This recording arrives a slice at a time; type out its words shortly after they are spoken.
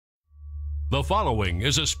The following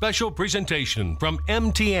is a special presentation from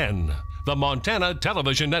MTN, the Montana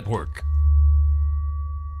Television Network.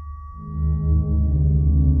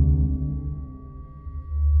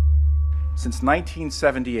 Since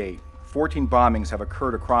 1978, 14 bombings have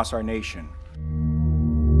occurred across our nation.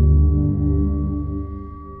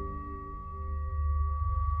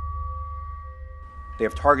 They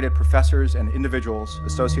have targeted professors and individuals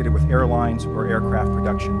associated with airlines or aircraft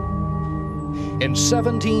production. In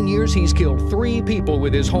 17 years, he's killed 3 people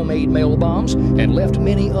with his homemade mail bombs and left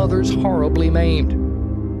many others horribly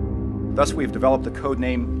maimed. Thus, we've developed the code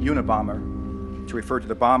name Unabomber to refer to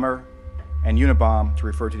the bomber and Unabomb to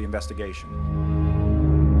refer to the investigation.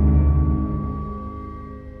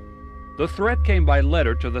 The threat came by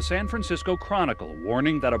letter to the San Francisco Chronicle,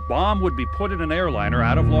 warning that a bomb would be put in an airliner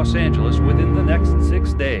out of Los Angeles within the next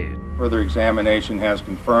 6 days. Further examination has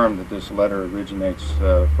confirmed that this letter originates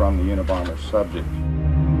from the Unabomber subject.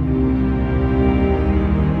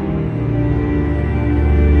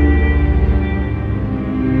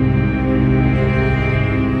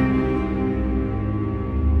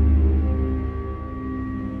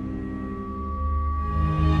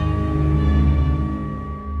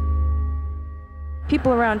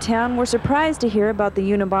 People around town were surprised to hear about the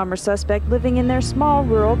Unabomber suspect living in their small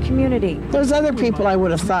rural community. There's other people I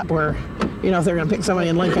would have thought were, if they're going to pick somebody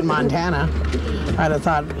in Lincoln, Montana, I'd have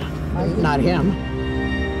thought not him.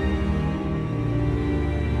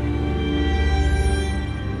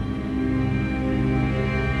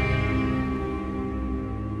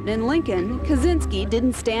 In Lincoln, Kaczynski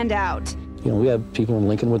didn't stand out. We have people in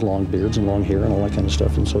Lincoln with long beards and long hair and all that kind of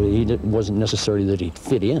stuff, and so it wasn't necessarily that he'd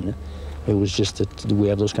fit in. It was just that we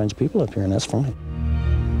have those kinds of people up here, and that's fine.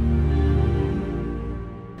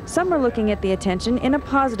 Some are looking at the attention in a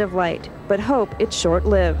positive light, but hope it's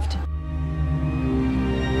short-lived.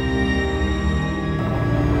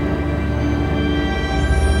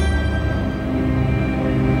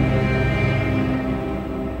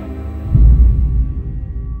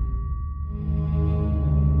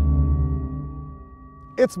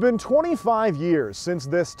 It's been 25 years since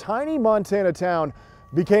this tiny Montana town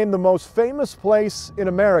became the most famous place in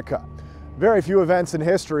America. Very few events in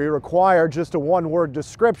history require just a one-word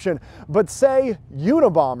description, but say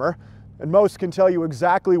Unabomber, and most can tell you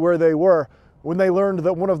exactly where they were when they learned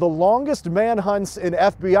that one of the longest manhunts in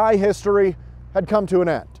FBI history had come to an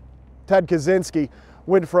end. Ted Kaczynski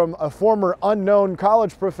went from a former unknown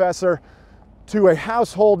college professor to a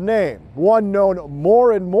household name, one known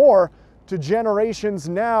more and more to generations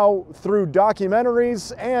now through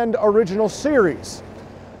documentaries and original series.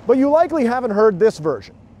 But you likely haven't heard this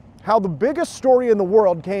version, how the biggest story in the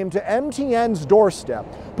world came to MTN's doorstep,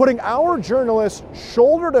 putting our journalists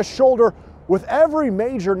shoulder to shoulder with every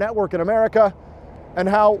major network in America, and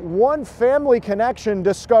how one family connection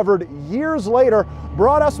discovered years later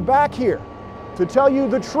brought us back here to tell you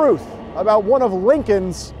the truth about one of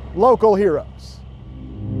Lincoln's local heroes.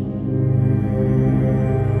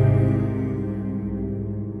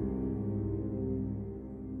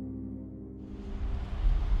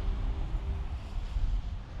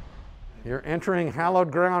 You're entering hallowed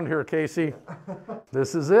ground here, Casey.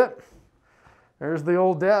 This is it. There's the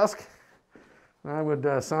old desk. I would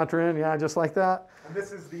saunter in, yeah, just like that. And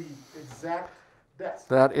this is the exact desk.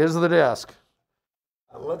 That is the desk.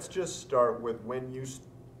 Let's just start with when you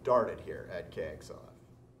started here at KXLF.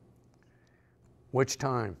 Which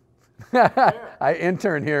time? I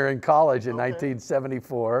interned here in college in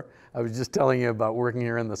 1974. I was just telling you about working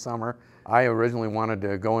here in the summer. I originally wanted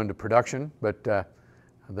to go into production, but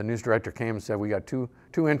the news director came and said, we got two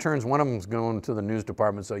interns, one of them's going to the news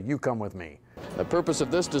department, so you come with me. The purpose of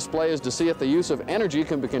this display is to see if the use of energy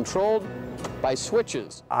can be controlled by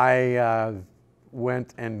switches. I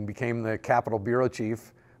went and became the Capitol Bureau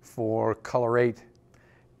Chief for Color 8.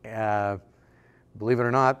 Believe it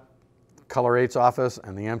or not, Color 8's office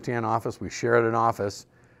and the MTN office, we shared an office,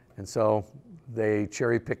 and so they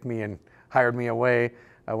cherry-picked me and hired me away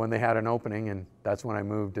when they had an opening, and that's when I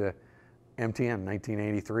moved to MTN,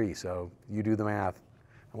 1983, so you do the math.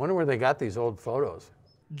 I wonder where they got these old photos.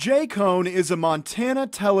 Jay Cohn is a Montana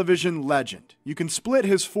television legend. You can split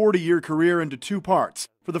his 40-year career into 2 parts.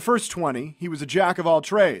 For the first 20, he was a jack of all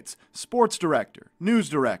trades, sports director, news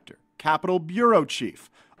director, Capitol Bureau Chief,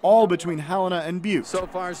 all between Helena and Butte. So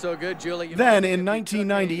far, so good, Julie. Then, in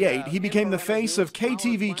 1998, he became the face of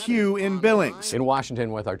KTVQ in Billings. In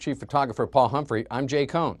Washington with our chief photographer, Paul Humphrey, I'm Jay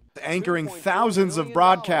Cohn. Anchoring thousands of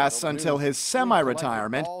broadcasts until his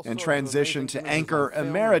semi-retirement and transition to anchor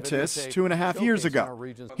emeritus 2.5 years ago.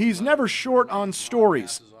 He's never short on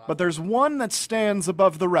stories, but there's one that stands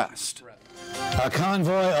above the rest. A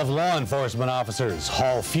convoy of law enforcement officers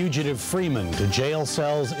haul fugitive Freeman to jail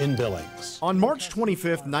cells in Billings. On March 25,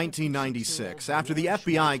 1996, after the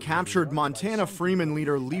FBI captured Montana Freeman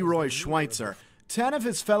leader Leroy Schweitzer, 10 of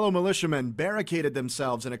his fellow militiamen barricaded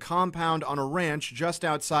themselves in a compound on a ranch just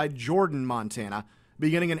outside Jordan, Montana,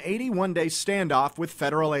 beginning an 81-day standoff with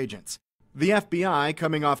federal agents. The FBI,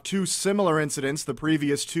 coming off two similar incidents the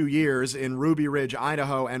previous 2 years in Ruby Ridge,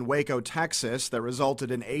 Idaho and Waco, Texas, that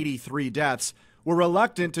resulted in 83 deaths, were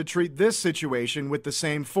reluctant to treat this situation with the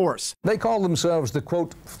same force. They call themselves the,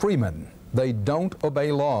 quote, Freemen. They don't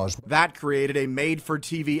obey laws. That created a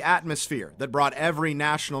made-for-TV atmosphere that brought every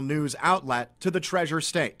national news outlet to the Treasure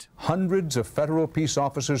State. Hundreds of federal peace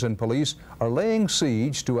officers and police are laying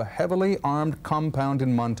siege to a heavily armed compound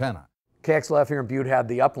in Montana. KXLF here in Butte had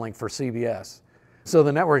the uplink for CBS. So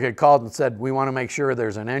the network had called and said, we want to make sure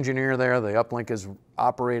there's an engineer there, the uplink is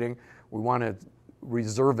operating, we want to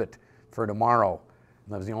reserve it for tomorrow.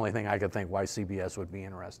 And that was the only thing I could think why CBS would be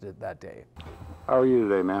interested that day. How are you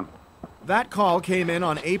today, ma'am? That call came in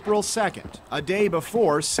on April 2nd, a day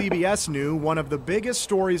before CBS knew one of the biggest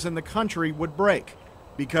stories in the country would break,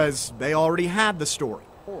 because they already had the story.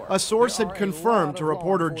 A source had confirmed to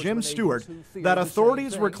reporter Jim Stewart that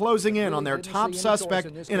authorities were closing in on their top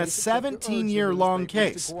suspect in a 17-year-long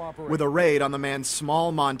case, with a raid on the man's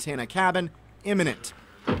small Montana cabin imminent.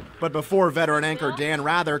 But before veteran anchor Dan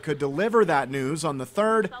Rather could deliver that news on the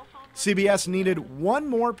 3rd, CBS needed one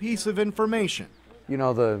more piece of information. You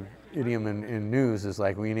know, the idiom in news is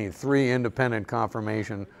like we need 3 independent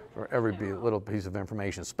confirmation for every little piece of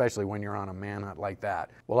information, especially when you're on a manhunt like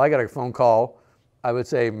that. Well, I got a phone call, I would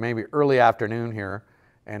say maybe early afternoon here,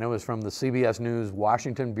 and it was from the CBS News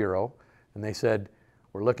Washington Bureau, and they said,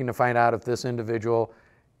 we're looking to find out if this individual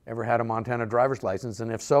ever had a Montana driver's license,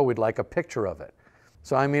 and if so, we'd like a picture of it.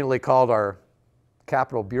 So I immediately called our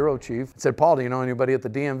Capitol Bureau Chief and said, Paul, do you know anybody at the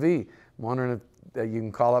DMV? I'm wondering if you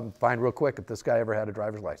can call up and find real quick if this guy ever had a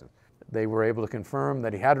driver's license. They were able to confirm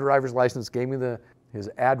that he had a driver's license, gave me his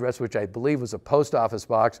address, which I believe was a post office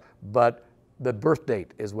box, but the birth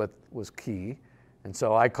date is what was key. And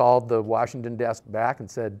so I called the Washington desk back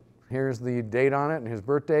and said, here's the date on it and his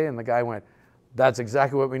birthday, and the guy went, that's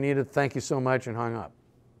exactly what we needed, thank you so much, and hung up.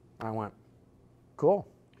 I went, cool.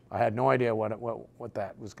 I had no idea what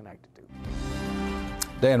that was connected to.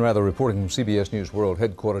 Dan Rather reporting from CBS News World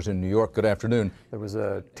headquarters in New York. Good afternoon. There was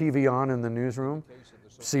a TV on in the newsroom.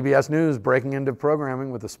 CBS News breaking into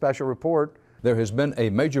programming with a special report. There has been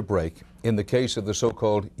a major break in the case of the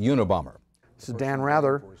so-called Unabomber. This is Dan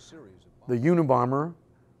Rather. The Unabomber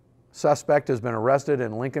suspect has been arrested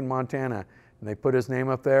in Lincoln, Montana. And they put his name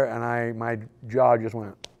up there, and my jaw just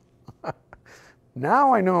went.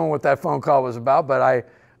 Now I know what that phone call was about, but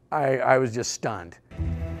I was just stunned.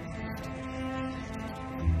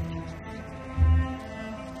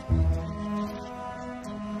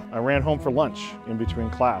 I ran home for lunch in between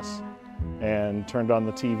class and turned on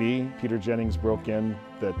the TV. Peter Jennings broke in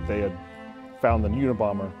that they had found the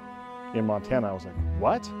Unabomber in Montana. I was like,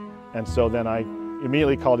 what? And so then I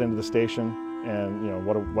immediately called into the station and, you know,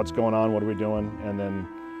 what's going on, what are we doing? And then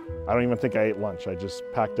I don't even think I ate lunch. I just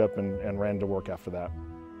packed up and ran to work after that.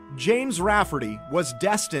 James Rafferty was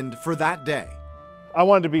destined for that day. I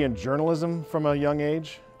wanted to be in journalism from a young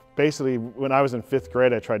age. Basically, when I was in 5th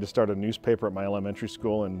grade, I tried to start a newspaper at my elementary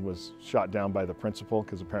school and was shot down by the principal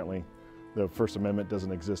because apparently the First Amendment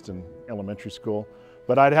doesn't exist in elementary school.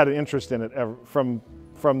 But I'd had an interest in it from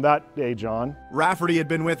that age on. Rafferty had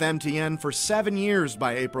been with MTN for 7 years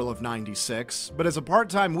by April of '96, but as a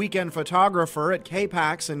part-time weekend photographer at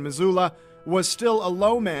K-Pax in Missoula, was still a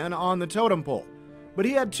low man on the totem pole. But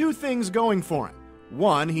he had 2 things going for him.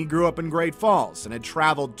 One, he grew up in Great Falls and had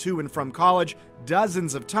traveled to and from college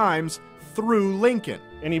dozens of times through Lincoln.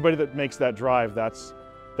 Anybody that makes that drive, that's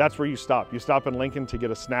where you stop. You stop in Lincoln to get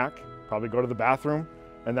a snack, probably go to the bathroom,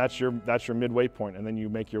 and that's your midway point, and then you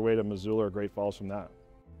make your way to Missoula or Great Falls from that.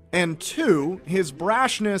 And 2, his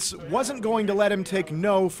brashness wasn't going to let him take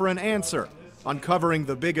no for an answer, uncovering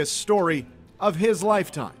the biggest story of his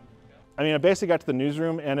lifetime. I mean, I basically got to the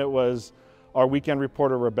newsroom, and it was our weekend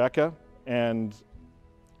reporter, Rebecca, and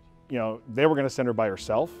you know, they were going to send her by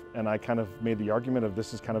herself, and I kind of made the argument of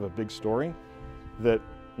this is kind of a big story, that,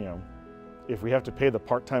 you know, if we have to pay the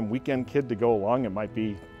part-time weekend kid to go along, it might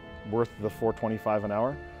be worth the $4.25 an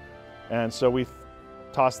hour. And so we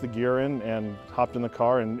tossed the gear in and hopped in the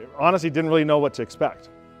car, and honestly didn't really know what to expect.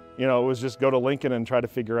 You know, it was just go to Lincoln and try to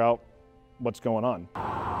figure out what's going on.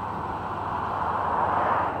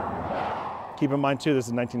 Keep in mind too, this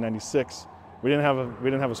is 1996. We didn't have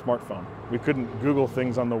a smartphone. We couldn't Google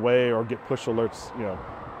things on the way or get push alerts, you know,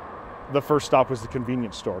 the first stop was the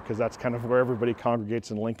convenience store, because that's kind of where everybody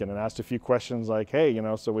congregates in Lincoln, and asked a few questions like, hey, you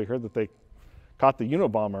know, so we heard that they caught the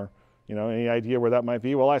Unabomber. You know, any idea where that might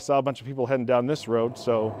be? Well, I saw a bunch of people heading down this road,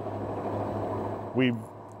 so we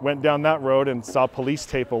went down that road and saw police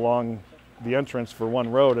tape along the entrance for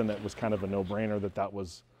one road, and it was kind of a no-brainer that that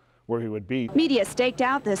was where he would be. Media staked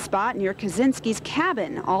out this spot near Kaczynski's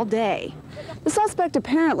cabin all day. The suspect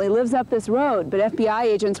apparently lives up this road, but FBI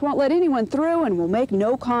agents won't let anyone through and will make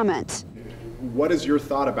no comment. What is your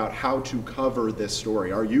thought about how to cover this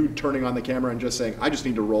story? Are you turning on the camera and just saying, I just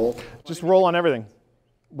need to roll? Just roll on everything.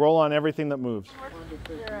 Roll on everything that moves.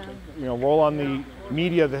 You know, roll on the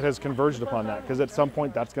media that has converged upon that, because at some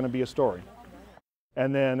point that's going to be a story.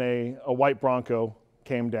 And then a white Bronco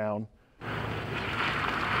came down,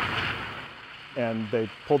 and they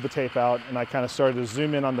pulled the tape out, and I kind of started to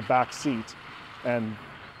zoom in on the back seat, and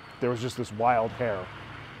there was just this wild hair.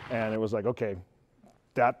 And it was like, okay,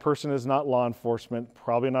 that person is not law enforcement,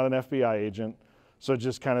 probably not an FBI agent. So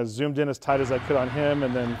just kind of zoomed in as tight as I could on him,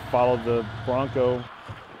 and then followed the Bronco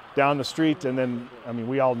down the street. And then, I mean,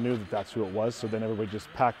 we all knew that that's who it was. So then everybody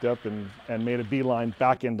just packed up and made a beeline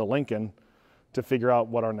back into Lincoln to figure out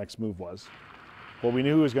what our next move was. Well, we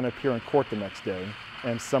knew he was going to appear in court the next day,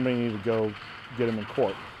 and somebody needed to go get him in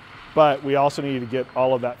court. But we also needed to get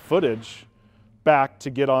all of that footage back to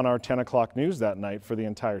get on our 10 o'clock news that night for the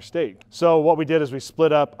entire state. So what we did is we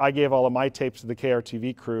split up. I gave all of my tapes to the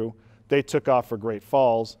KRTV crew. They took off for Great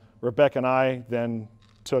Falls. Rebecca and I then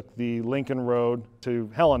took the Lincoln Road to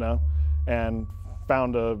Helena and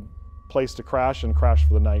found a place to crash and crashed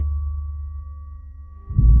for the night.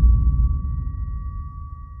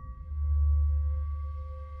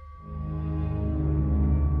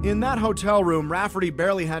 In that hotel room, Rafferty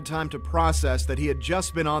barely had time to process that he had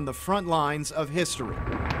just been on the front lines of history.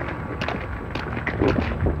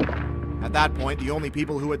 At that point, the only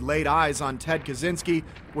people who had laid eyes on Ted Kaczynski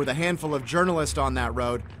were the handful of journalists on that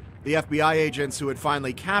road, the FBI agents who had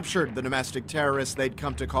finally captured the domestic terrorist they'd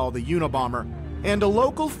come to call the Unabomber, and a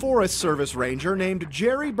local Forest Service ranger named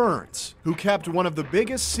Jerry Burns, who kept one of the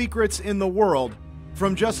biggest secrets in the world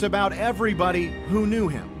from just about everybody who knew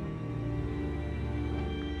him.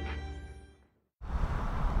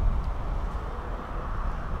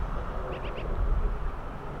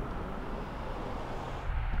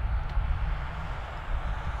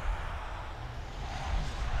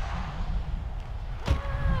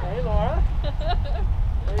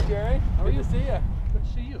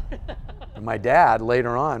 My dad,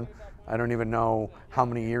 later on, I don't even know how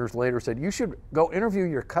many years later, said, you should go interview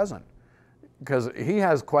your cousin, because he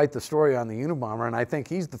has quite the story on the Unabomber, and I think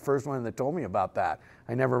he's the first one that told me about that.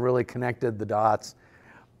 I never really connected the dots.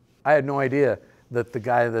 I had no idea that the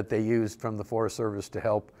guy that they used from the Forest Service to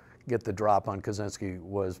help get the drop on Kaczynski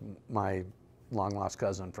was my long-lost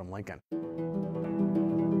cousin from Lincoln.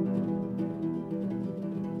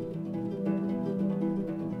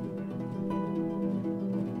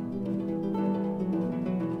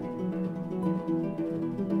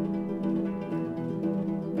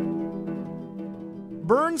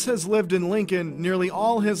 Burns has lived in Lincoln nearly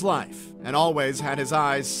all his life and always had his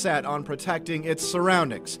eyes set on protecting its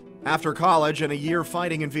surroundings. After college and a year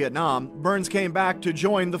fighting in Vietnam, Burns came back to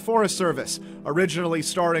join the Forest Service, originally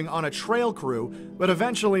starting on a trail crew, but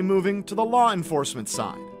eventually moving to the law enforcement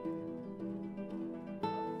side.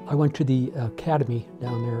 I went to the academy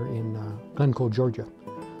down there in Glencoe, Georgia,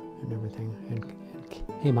 and everything,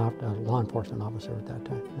 and came out a law enforcement officer at that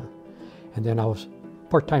time. Yeah. And then I was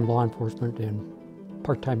part-time law enforcement and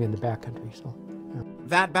part-time in the backcountry. So, yeah.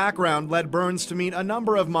 That background led Burns to meet a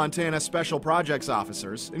number of Montana Special Projects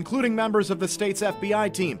officers, including members of the state's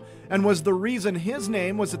FBI team, and was the reason his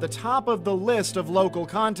name was at the top of the list of local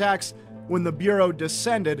contacts when the Bureau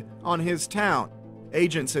descended on his town.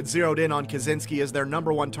 Agents had zeroed in on Kaczynski as their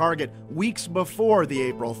 #1 target weeks before the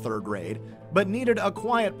April 3rd raid, but needed a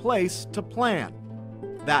quiet place to plan.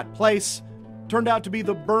 That place turned out to be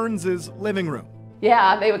the Burns' living room.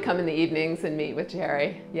 Yeah, they would come in the evenings and meet with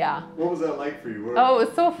Jerry, yeah. What was that like for you? Oh, it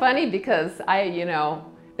was so funny because they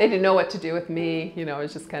didn't know what to do with me, I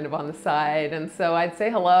was just kind of on the side, and so I'd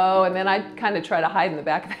say hello, and then I'd kind of try to hide in the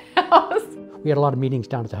back of the house. We had a lot of meetings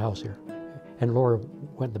down at the house here, and Laura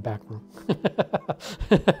went in the back room.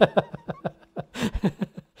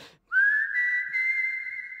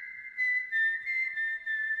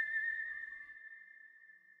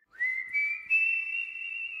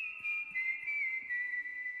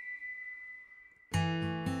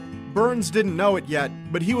 Burns didn't know it yet,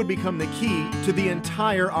 but he would become the key to the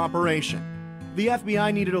entire operation. The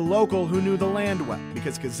FBI needed a local who knew the land well,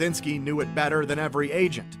 because Kaczynski knew it better than every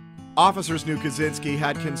agent. Officers knew Kaczynski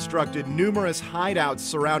had constructed numerous hideouts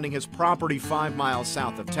surrounding his property 5 miles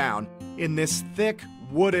south of town in this thick,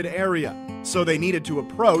 wooded area, so they needed to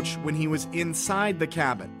approach when he was inside the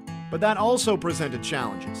cabin. But that also presented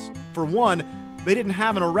challenges. For one, they didn't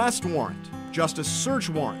have an arrest warrant, just a search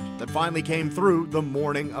warrant that finally came through the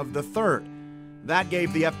morning of the 3rd. That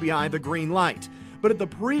gave the FBI the green light. But at the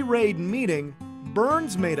pre-raid meeting,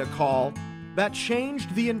 Burns made a call that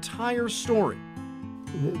changed the entire story.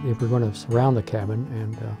 They were going to surround the cabin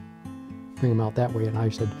and bring him out that way, and I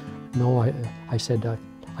said, no, I said,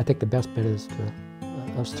 I think the best bet is to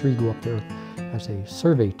us 3 go up there as a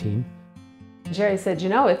survey team. Jerry said, you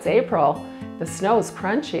know, it's April, the snow's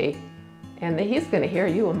crunchy, and he's going to hear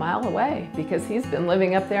you a mile away because he's been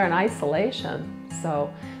living up there in isolation.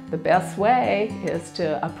 So the best way is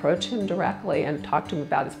to approach him directly and talk to him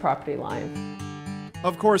about his property line.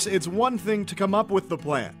 Of course, it's one thing to come up with the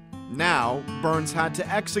plan. Now, Burns had to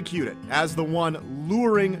execute it as the one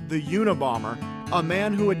luring the Unabomber, a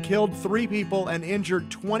man who had killed 3 people and injured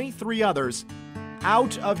 23 others,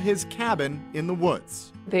 out of his cabin in the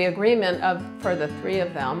woods. The agreement for the 3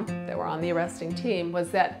 of them that were on the arresting team was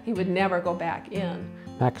that he would never go back in.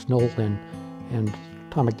 Max Knoll and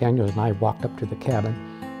Tom McDaniels and I walked up to the cabin,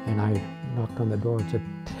 and I knocked on the door and said,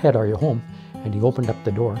 Ted, are you home? And he opened up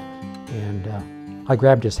the door, and I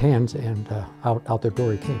grabbed his hands, and out the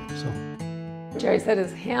door he came. So Jerry said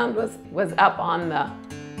his hand was up on the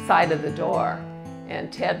side of the door,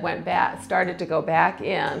 and Ted went back, started to go back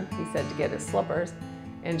in, he said, to get his slippers,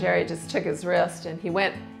 and Jerry just took his wrist and he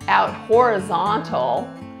went out horizontal,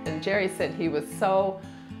 and Jerry said he was so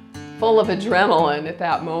full of adrenaline at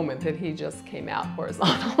that moment that he just came out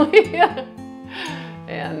horizontally.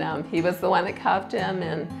 And he was the one that cuffed him,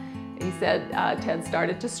 and he said Ted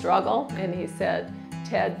started to struggle, and he said,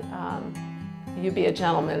 Ted, you be a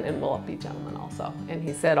gentleman and we'll be gentlemen also. And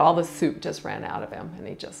he said all the soup just ran out of him and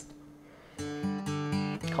he just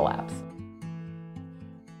collapsed.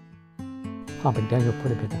 Tom McDaniel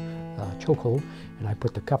put him in a chokehold, and I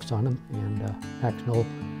put the cuffs on him, and Max Knoll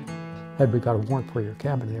said, we got a warrant for your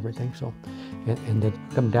cabin and everything, so, and then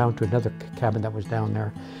come down to another cabin that was down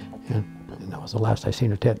there, and that was the last I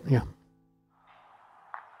seen of Ted, yeah.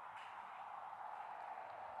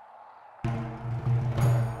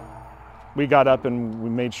 We got up and we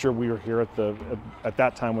made sure we were here at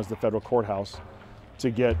that time was the federal courthouse to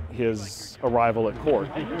get his arrival at court.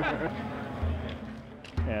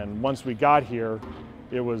 And once we got here,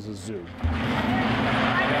 it was a zoo.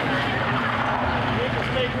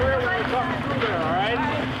 Stay clear when we're coming through there, all right?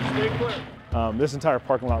 Stay clear. This entire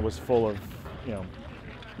parking lot was full of,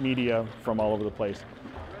 media from all over the place.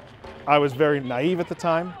 I was very naive at the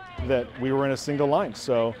time that we were in a single line,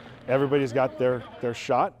 so everybody's got their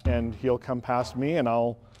shot, and he'll come past me, and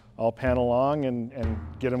I'll pan along and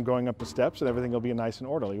get him going up the steps, and everything will be nice and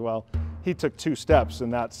orderly. Well, he took 2 steps,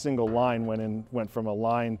 and that single line went from a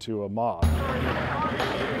line to a mob.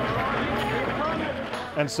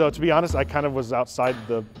 And so, to be honest, I kind of was outside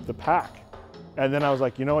the pack. And then I was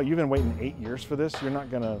like, you know what? You've been waiting 8 years for this. You're not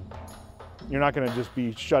gonna just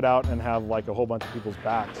be shut out and have like a whole bunch of people's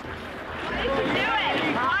backs. Why did you do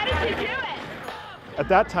it? Why did you do it? At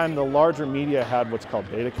that time, the larger media had what's called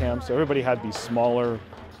beta cams. So everybody had these smaller,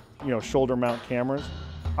 shoulder mount cameras.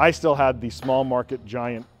 I still had the small market,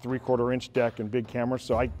 giant 3/4 inch deck and big cameras.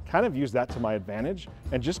 So I kind of used that to my advantage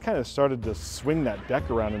and just kind of started to swing that deck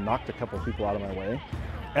around and knocked a couple of people out of my way.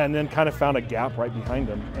 And then kind of found a gap right behind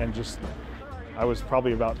him, and I was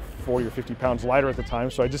probably about 40 or 50 pounds lighter at the time.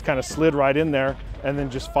 So I just kind of slid right in there and then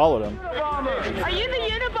just followed him. Are you the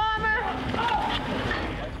Unabomber?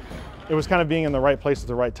 It was kind of being in the right place at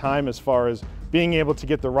the right time, as far as being able to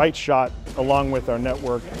get the right shot along with our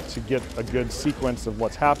network to get a good sequence of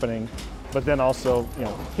what's happening. But then also,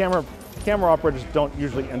 camera operators don't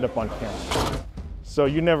usually end up on camera. So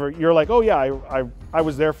you're like, oh yeah, I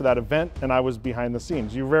was there for that event and I was behind the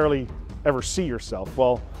scenes. You rarely ever see yourself.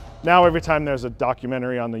 Well, now every time there's a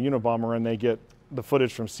documentary on the Unabomber and they get the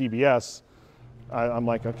footage from CBS, I'm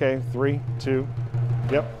like, okay, 3, 2,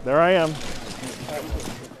 yep, there I am.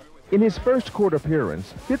 In his first court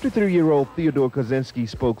appearance, 53-year-old Theodore Kaczynski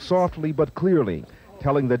spoke softly but clearly,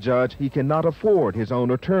 telling the judge he cannot afford his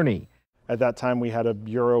own attorney. At that time, we had a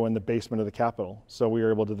bureau in the basement of the Capitol, so we were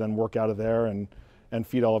able to then work out of there and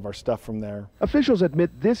feed all of our stuff from there. Officials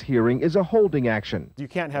admit this hearing is a holding action. You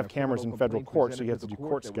can't have cameras in federal court, so you have to do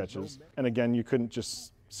court sketches. And again, you couldn't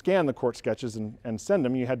just scan the court sketches and send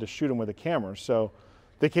them. You had to shoot them with a camera. So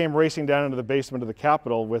they came racing down into the basement of the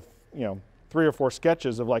Capitol with, 3 or 4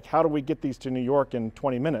 sketches of like, how do we get these to New York in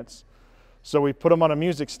 20 minutes? So we put them on a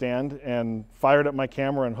music stand and fired up my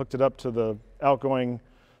camera and hooked it up to the outgoing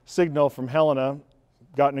signal from Helena,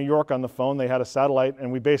 got New York on the phone. They had a satellite,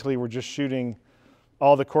 and we basically were just shooting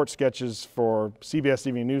all the court sketches for CBS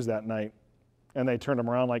TV News that night. And they turned them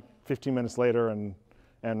around like 15 minutes later, and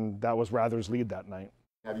that was Rather's lead that night.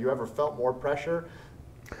 Have you ever felt more pressure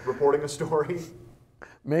reporting a story?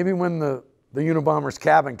 Maybe when the Unabomber's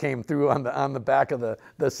cabin came through on the back of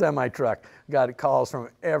the semi-truck. Got calls from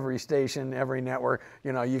every station, every network.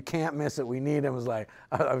 You know, you can't miss it. We need him. It was like,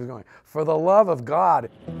 I was going, for the love of God.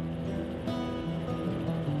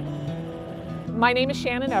 My name is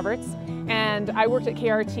Shannon Everts, and I worked at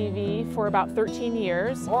KRTV for about 13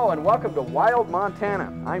 years. Hello, and welcome to Wild,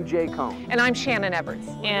 Montana. I'm Jay Cohn. And I'm Shannon Everts.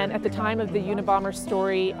 And at the time of the Unabomber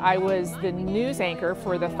story, I was the news anchor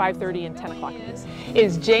for the 5:30 and 10 o'clock news.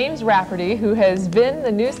 Is James Rafferty, who has been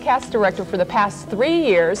the newscast director for the past 3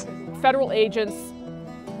 years. Federal agents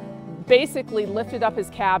basically lifted up his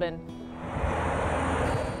cabin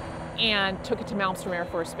and took it to Malmstrom Air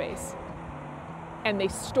Force Base. And they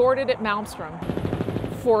stored it at Malmstrom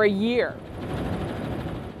for a year.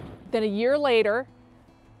 Then a year later,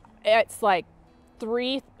 it's like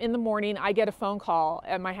 3 in the morning, I get a phone call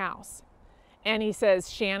at my house. And he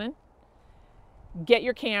says, Shannon, get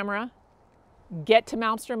your camera, get to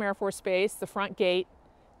Malmstrom Air Force Base, the front gate.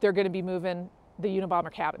 They're going to be moving the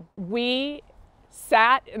Unabomber cabin. We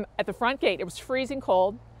sat at the front gate. It was freezing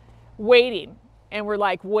cold, waiting. And we're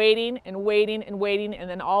like waiting and waiting and waiting. And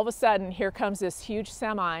then all of a sudden, here comes this huge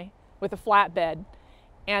semi with a flatbed.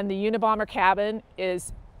 And the Unabomber cabin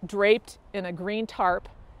is draped in a green tarp.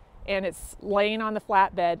 And it's laying on the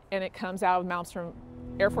flatbed. And it comes out of Malmstrom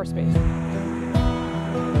Air Force Base.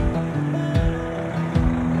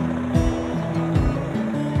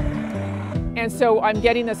 And so I'm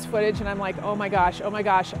getting this footage and I'm like, oh my gosh, oh my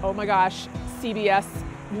gosh, oh my gosh. CBS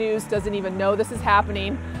News doesn't even know this is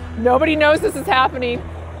happening. Nobody knows this is happening.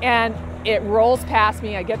 And it rolls past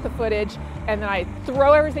me. I get the footage and then I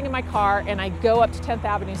throw everything in my car and I go up to 10th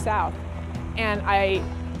Avenue South. And I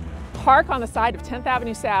park on the side of 10th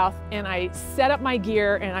Avenue South and I set up my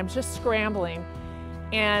gear and I'm just scrambling.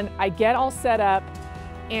 And I get all set up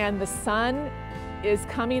and the sun is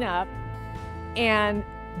coming up and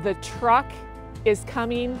the truck is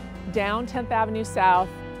coming down 10th Avenue South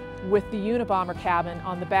with the Unabomber cabin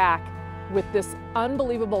on the back with this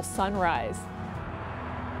unbelievable sunrise.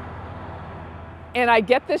 And I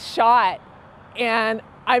get this shot and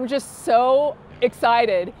I'm just so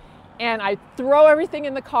excited and I throw everything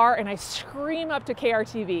in the car and I scream up to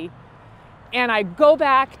KRTV and I go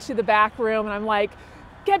back to the back room and I'm like,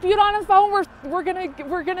 get Butte on the phone,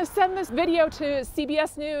 we're gonna send this video to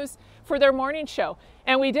CBS News for their morning show.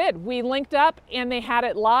 And we did. We linked up and they had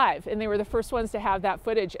it live and they were the first ones to have that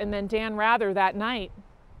footage. And then Dan Rather that night,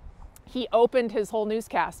 he opened his whole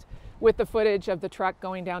newscast with the footage of the truck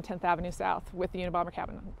going down 10th Avenue South with the Unabomber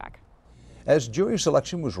cabin on the back. As jury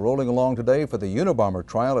selection was rolling along today for the Unabomber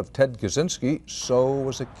trial of Ted Kaczynski, so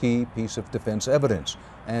was a key piece of defense evidence,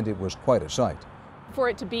 and it was quite a sight. For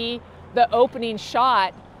it to be the opening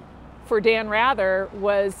shot for Dan Rather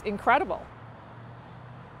was incredible.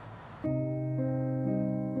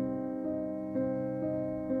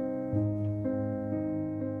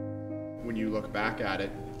 When you look back at it,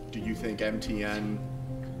 do you think MTN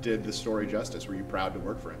did the story justice? Were you proud to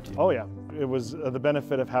work for MTN? Oh yeah, it was the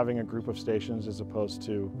benefit of having a group of stations as opposed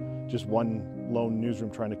to just one lone newsroom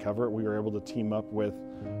trying to cover it. We were able to team up with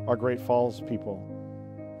our Great Falls people.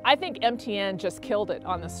 I think MTN just killed it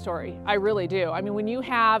on this story. I really do. I mean, when you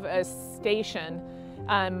have a station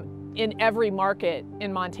in every market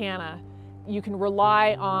in Montana, you can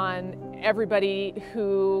rely on everybody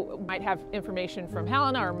who might have information from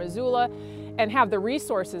Helena or Missoula and have the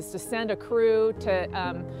resources to send a crew to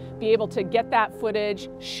be able to get that footage,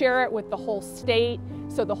 share it with the whole state,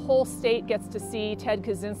 so the whole state gets to see Ted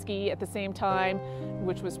Kaczynski at the same time,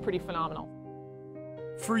 which was pretty phenomenal.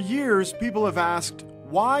 For years, people have asked,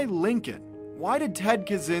 why Lincoln? Why did Ted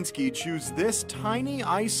Kaczynski choose this tiny,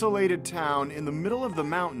 isolated town in the middle of the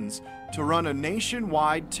mountains to run a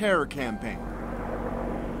nationwide terror campaign?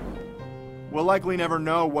 We'll likely never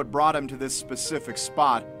know what brought him to this specific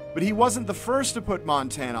spot, but he wasn't the first to put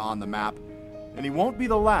Montana on the map, and he won't be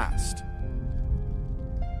the last.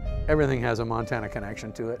 Everything has a Montana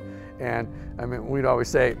connection to it. And I mean, we'd always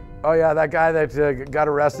say, oh yeah, that guy that got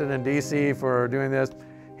arrested in DC for doing this,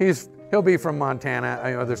 he'll be from Montana.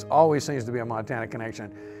 You know, there's always seems to be a Montana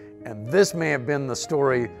connection. And this may have been the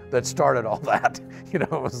story that started all that. You know,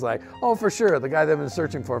 it was like, oh, for sure, the guy they've been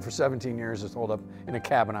searching for 17 years is holed up in a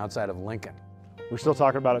cabin outside of Lincoln. We're still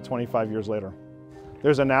talking about it 25 years later.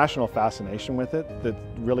 There's a national fascination with it that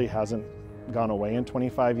really hasn't gone away in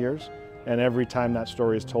 25 years. And every time that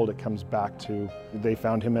story is told, it comes back to they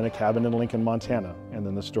found him in a cabin in Lincoln, Montana, and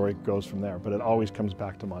then the story goes from there. But it always comes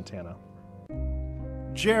back to Montana.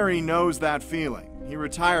 Jerry knows that feeling. He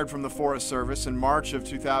retired from the Forest Service in March of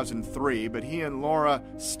 2003, but he and Laura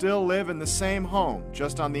still live in the same home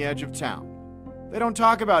just on the edge of town. They don't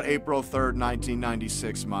talk about April 3rd,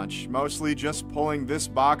 1996 much, mostly just pulling this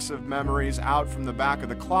box of memories out from the back of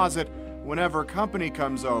the closet whenever company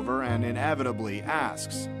comes over and inevitably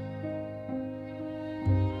asks.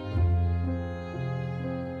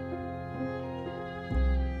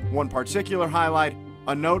 One particular highlight,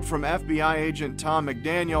 a note from FBI agent Tom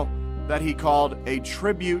McDaniel that he called a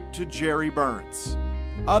tribute to Jerry Burns.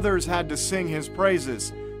 Others had to sing his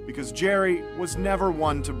praises because Jerry was never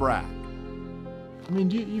one to brag. I mean,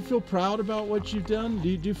 do you feel proud about what you've done? Do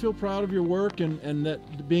you feel proud of your work and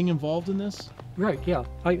that being involved in this? Right, yeah,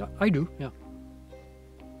 I do, yeah.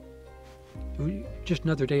 Just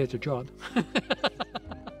another day at the job.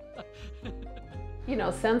 You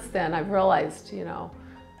know, since then I've realized, you know,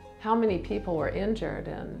 how many people were injured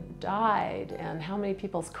and died, and how many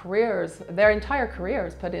people's careers, their entire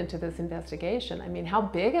careers, put into this investigation. I mean, how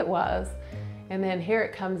big it was. And then here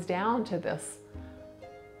it comes down to this,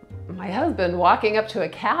 my husband walking up to a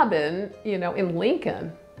cabin, you know, in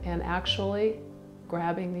Lincoln and actually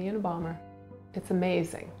grabbing the Unabomber. It's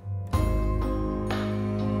amazing.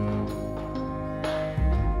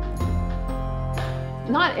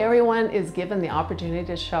 Not everyone is given the opportunity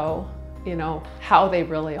to show, you know, how they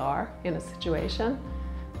really are in a situation.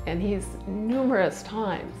 And he's numerous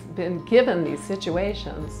times been given these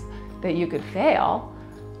situations that you could fail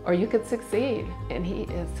or you could succeed. And he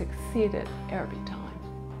has succeeded every time.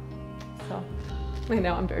 So I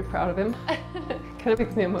know I'm very proud of him. Kind of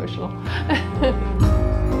makes me emotional.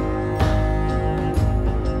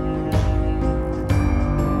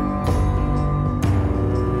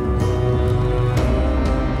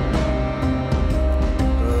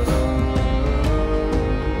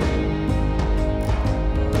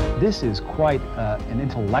 This is quite an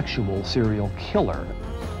intellectual serial killer.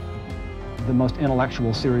 The most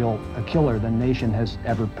intellectual serial killer the nation has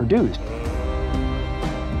ever produced.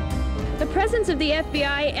 The presence of the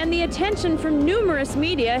FBI and the attention from numerous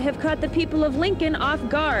media have caught the people of Lincoln off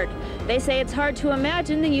guard. They say it's hard to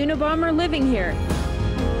imagine the Unabomber living here.